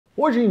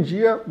Hoje em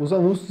dia, os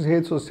anúncios em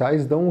redes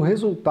sociais dão um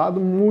resultado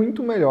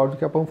muito melhor do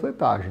que a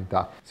panfletagem,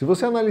 tá? Se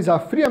você analisar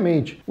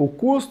friamente o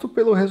custo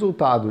pelo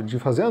resultado de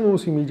fazer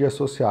anúncio em mídias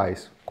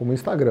sociais, como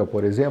Instagram,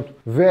 por exemplo,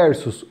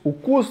 versus o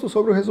custo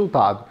sobre o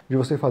resultado de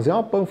você fazer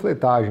uma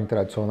panfletagem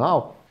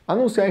tradicional,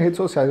 anunciar em redes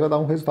sociais vai dar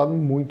um resultado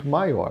muito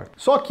maior.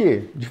 Só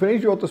que, diferente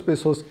de outras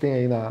pessoas que tem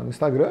aí no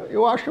Instagram,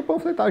 eu acho que a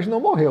panfletagem não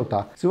morreu,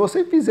 tá? Se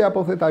você fizer a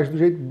panfletagem do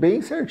jeito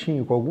bem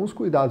certinho, com alguns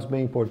cuidados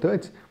bem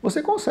importantes,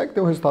 você consegue ter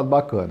um resultado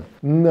bacana.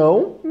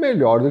 Não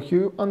melhor do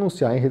que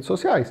anunciar em redes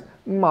sociais,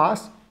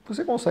 mas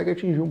você consegue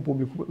atingir um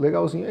público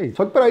legalzinho aí.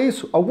 Só que para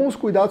isso, alguns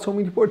cuidados são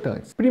muito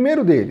importantes.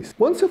 Primeiro deles,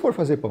 quando você for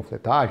fazer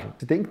panfletagem,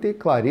 você tem que ter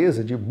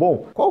clareza de,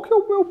 bom, qual que é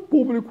o meu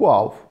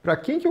público-alvo? Para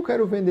quem que eu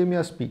quero vender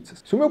minhas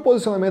pizzas? Se o meu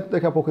posicionamento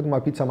daqui a pouco é de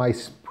uma pizza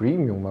mais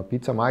premium, uma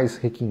pizza mais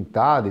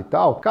requintada e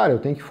tal, cara, eu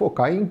tenho que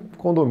focar em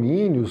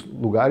condomínios,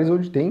 lugares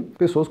onde tem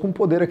pessoas com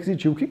poder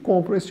aquisitivo que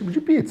compram esse tipo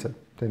de pizza,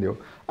 entendeu?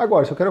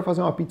 Agora, se eu quero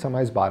fazer uma pizza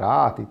mais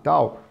barata e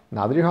tal,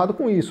 nada de errado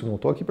com isso, não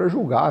estou aqui para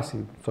julgar se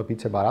sua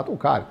pizza é barata ou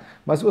cara.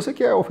 Mas se você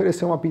quer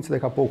oferecer uma pizza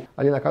daqui a pouco,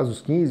 ali na casa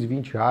dos 15,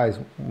 20 reais,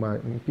 uma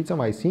pizza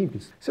mais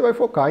simples, você vai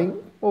focar em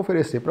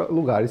oferecer para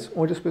lugares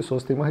onde as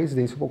pessoas têm uma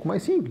residência um pouco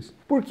mais simples.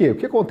 Por quê? O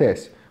que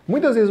acontece?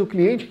 Muitas vezes o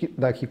cliente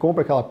que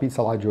compra aquela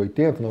pizza lá de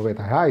 80,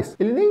 90 reais,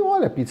 ele nem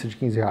olha a pizza de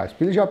 15 reais,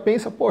 porque ele já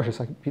pensa, poxa,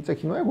 essa pizza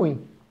aqui não é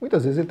ruim.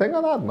 Muitas vezes ele está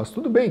enganado, mas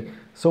tudo bem,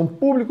 são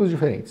públicos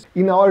diferentes.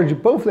 E na hora de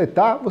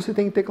panfletar, você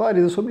tem que ter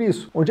clareza sobre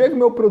isso. Onde é que o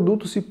meu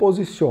produto se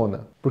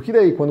posiciona? Porque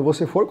daí, quando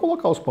você for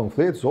colocar os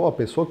panfletos, ou a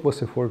pessoa que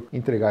você for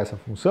entregar essa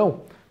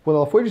função, quando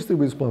ela for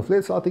distribuir os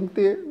panfletos, ela tem que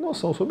ter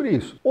noção sobre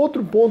isso.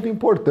 Outro ponto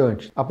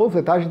importante, a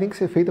panfletagem tem que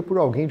ser feita por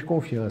alguém de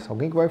confiança,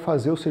 alguém que vai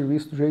fazer o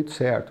serviço do jeito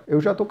certo.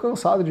 Eu já estou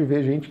cansado de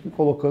ver gente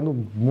colocando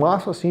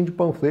maço assim de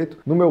panfleto.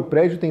 No meu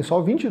prédio tem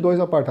só 22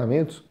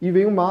 apartamentos e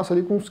vem um maço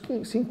ali com uns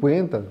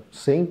 50,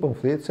 100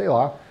 panfletos, sei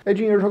lá. É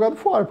dinheiro jogado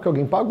fora, porque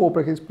alguém pagou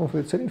para aqueles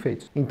panfletos serem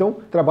feitos. Então,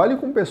 trabalhe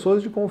com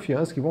pessoas de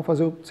confiança que vão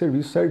fazer o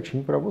serviço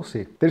certinho para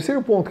você.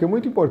 Terceiro ponto, que é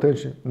muito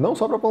importante, não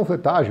só para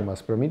panfletagem,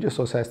 mas para mídias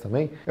sociais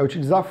também, é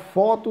utilizar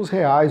fotos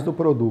reais do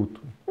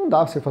produto. Não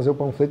dá pra você fazer o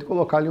panfleto e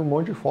colocar ali um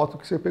monte de foto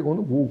que você pegou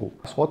no Google.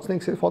 As fotos têm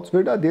que ser fotos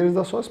verdadeiras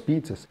das suas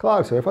pizzas.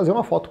 Claro, você vai fazer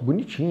uma foto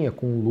bonitinha,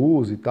 com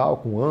luz e tal,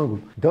 com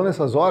ângulo. Então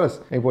nessas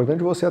horas é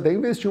importante você até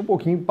investir um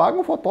pouquinho, paga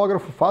um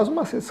fotógrafo, faz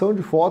uma sessão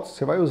de fotos,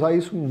 você vai usar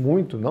isso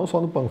muito, não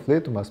só no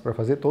panfleto, mas para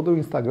fazer todo o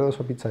Instagram da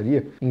sua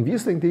pizzaria.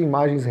 Invista em ter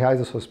imagens reais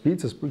das suas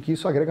pizzas, porque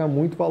isso agrega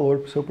muito valor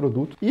para o seu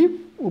produto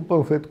e o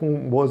panfleto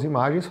com boas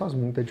imagens faz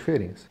muita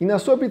diferença. E na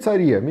sua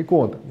pizzaria, me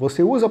conta,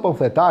 você usa a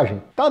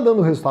panfletagem? Tá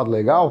dando resultado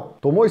legal?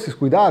 Tomou esses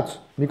cuidados?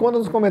 Me conta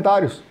nos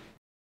comentários.